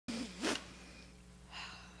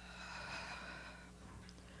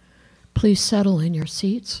Please settle in your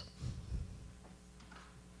seats.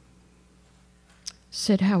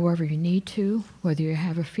 Sit however you need to, whether you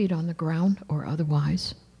have your feet on the ground or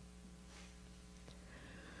otherwise.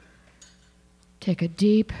 Take a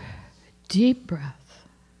deep, deep breath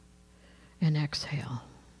and exhale.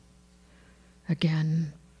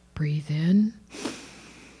 Again, breathe in.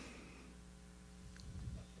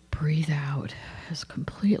 Breathe out as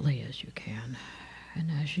completely as you can.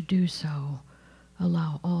 And as you do so,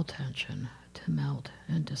 allow all tension to melt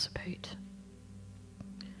and dissipate.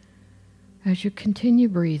 As you continue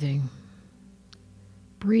breathing,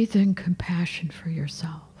 breathe in compassion for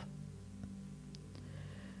yourself.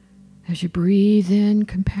 As you breathe in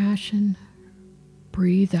compassion,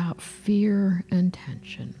 breathe out fear and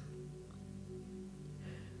tension.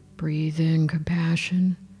 Breathe in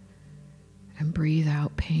compassion and breathe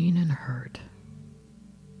out pain and hurt.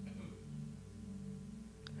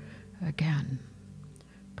 Again,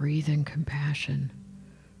 breathe in compassion,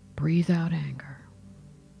 breathe out anger.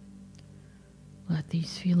 Let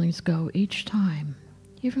these feelings go each time,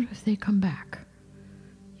 even if they come back.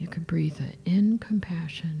 You can breathe in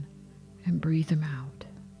compassion and breathe them out.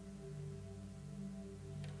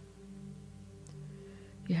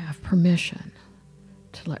 You have permission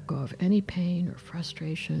to let go of any pain or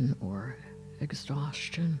frustration or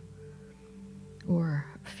exhaustion or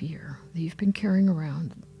fear that you've been carrying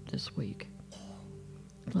around this week.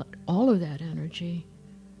 Let all of that energy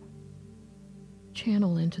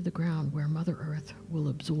channel into the ground where Mother Earth will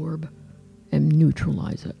absorb and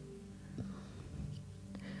neutralize it.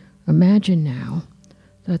 Imagine now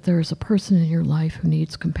that there is a person in your life who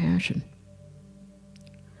needs compassion.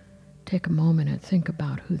 Take a moment and think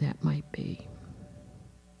about who that might be.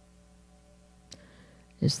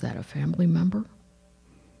 Is that a family member?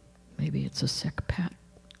 Maybe it's a sick pet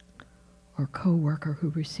or co-worker who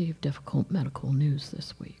received difficult medical news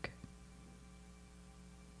this week.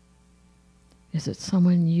 Is it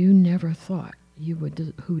someone you never thought you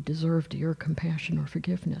would who deserved your compassion or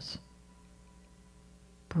forgiveness?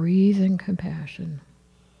 Breathe in compassion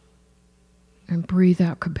and breathe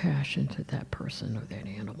out compassion to that person or that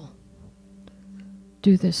animal.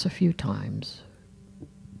 Do this a few times.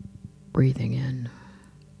 Breathing in,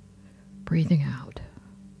 breathing out.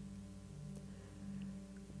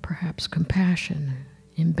 Perhaps compassion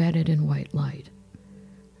embedded in white light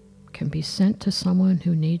can be sent to someone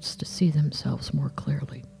who needs to see themselves more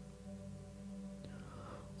clearly.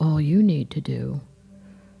 All you need to do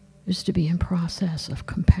is to be in process of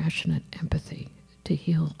compassionate empathy to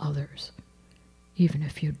heal others, even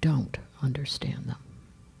if you don't understand them.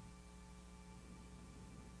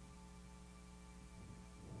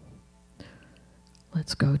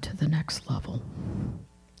 Let's go to the next level.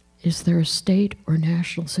 Is there a state or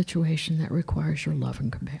national situation that requires your love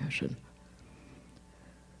and compassion?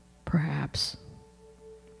 Perhaps,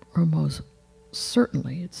 or most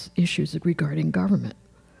certainly, it's issues regarding government,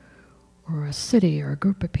 or a city or a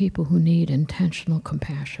group of people who need intentional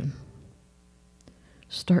compassion.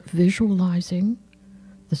 Start visualizing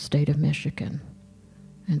the state of Michigan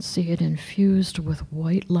and see it infused with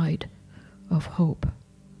white light of hope,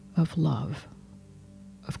 of love,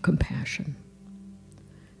 of compassion.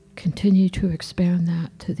 Continue to expand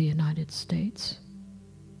that to the United States,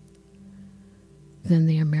 then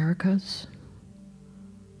the Americas,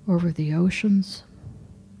 over the oceans,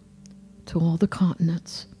 to all the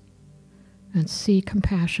continents, and see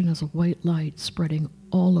compassion as a white light spreading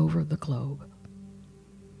all over the globe.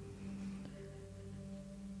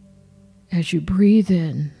 As you breathe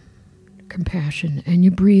in compassion and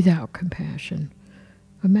you breathe out compassion,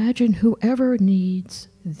 imagine whoever needs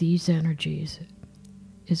these energies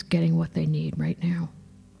is getting what they need right now.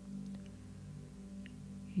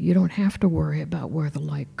 You don't have to worry about where the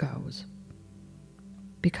light goes,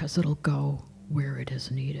 because it'll go where it is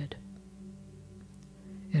needed.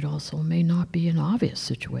 It also may not be an obvious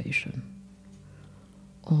situation.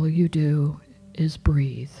 All you do is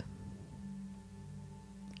breathe.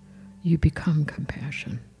 You become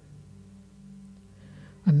compassion.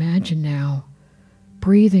 Imagine now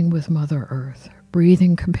breathing with Mother Earth,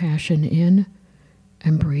 breathing compassion in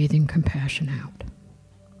and breathing compassion out.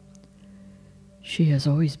 She has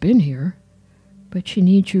always been here, but she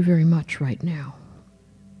needs you very much right now.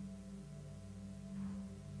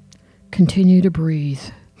 Continue to breathe.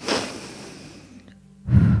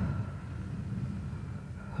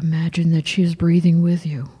 Imagine that she is breathing with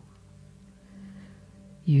you.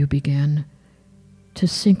 You begin to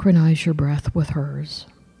synchronize your breath with hers.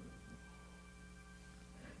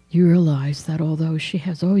 You realize that although she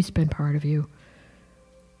has always been part of you,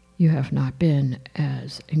 you have not been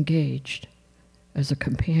as engaged as a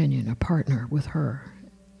companion, a partner with her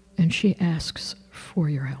and she asks for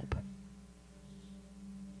your help.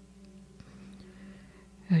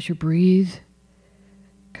 As you breathe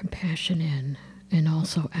compassion in and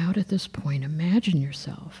also out at this point, imagine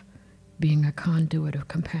yourself being a conduit of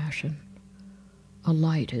compassion, a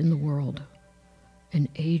light in the world, an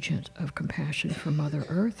agent of compassion for Mother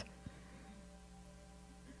Earth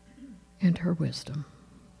and her wisdom.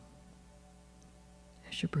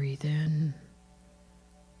 As you breathe in,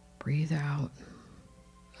 breathe out,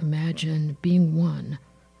 imagine being one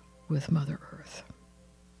with Mother Earth.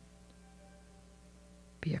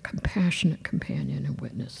 Be a compassionate companion and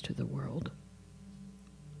witness to the world.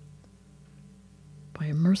 By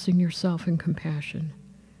immersing yourself in compassion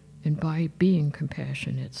and by being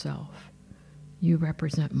compassion itself, you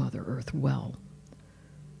represent Mother Earth well,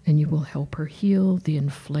 and you will help her heal the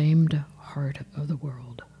inflamed heart of the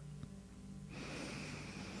world.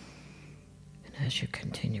 And as you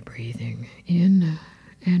continue breathing in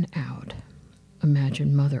and out,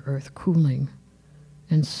 imagine Mother Earth cooling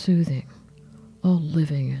and soothing all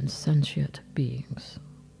living and sentient beings.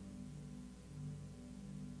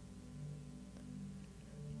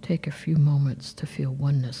 Take a few moments to feel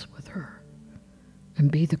oneness with her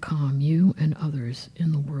and be the calm you and others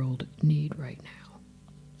in the world need right now.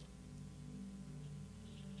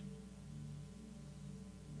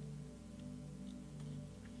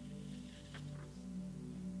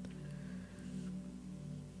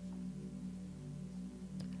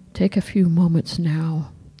 Take a few moments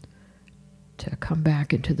now to come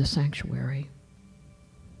back into the sanctuary.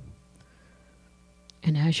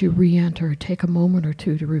 And as you re-enter, take a moment or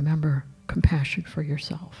two to remember compassion for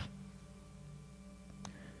yourself.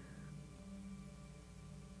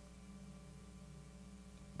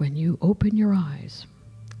 When you open your eyes,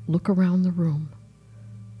 look around the room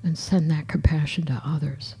and send that compassion to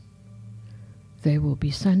others. They will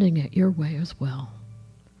be sending it your way as well.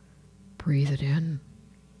 Breathe it in,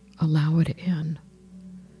 allow it in,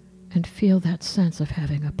 and feel that sense of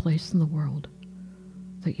having a place in the world,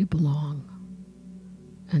 that you belong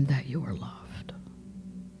and that you are loved.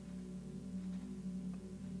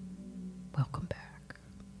 Welcome back.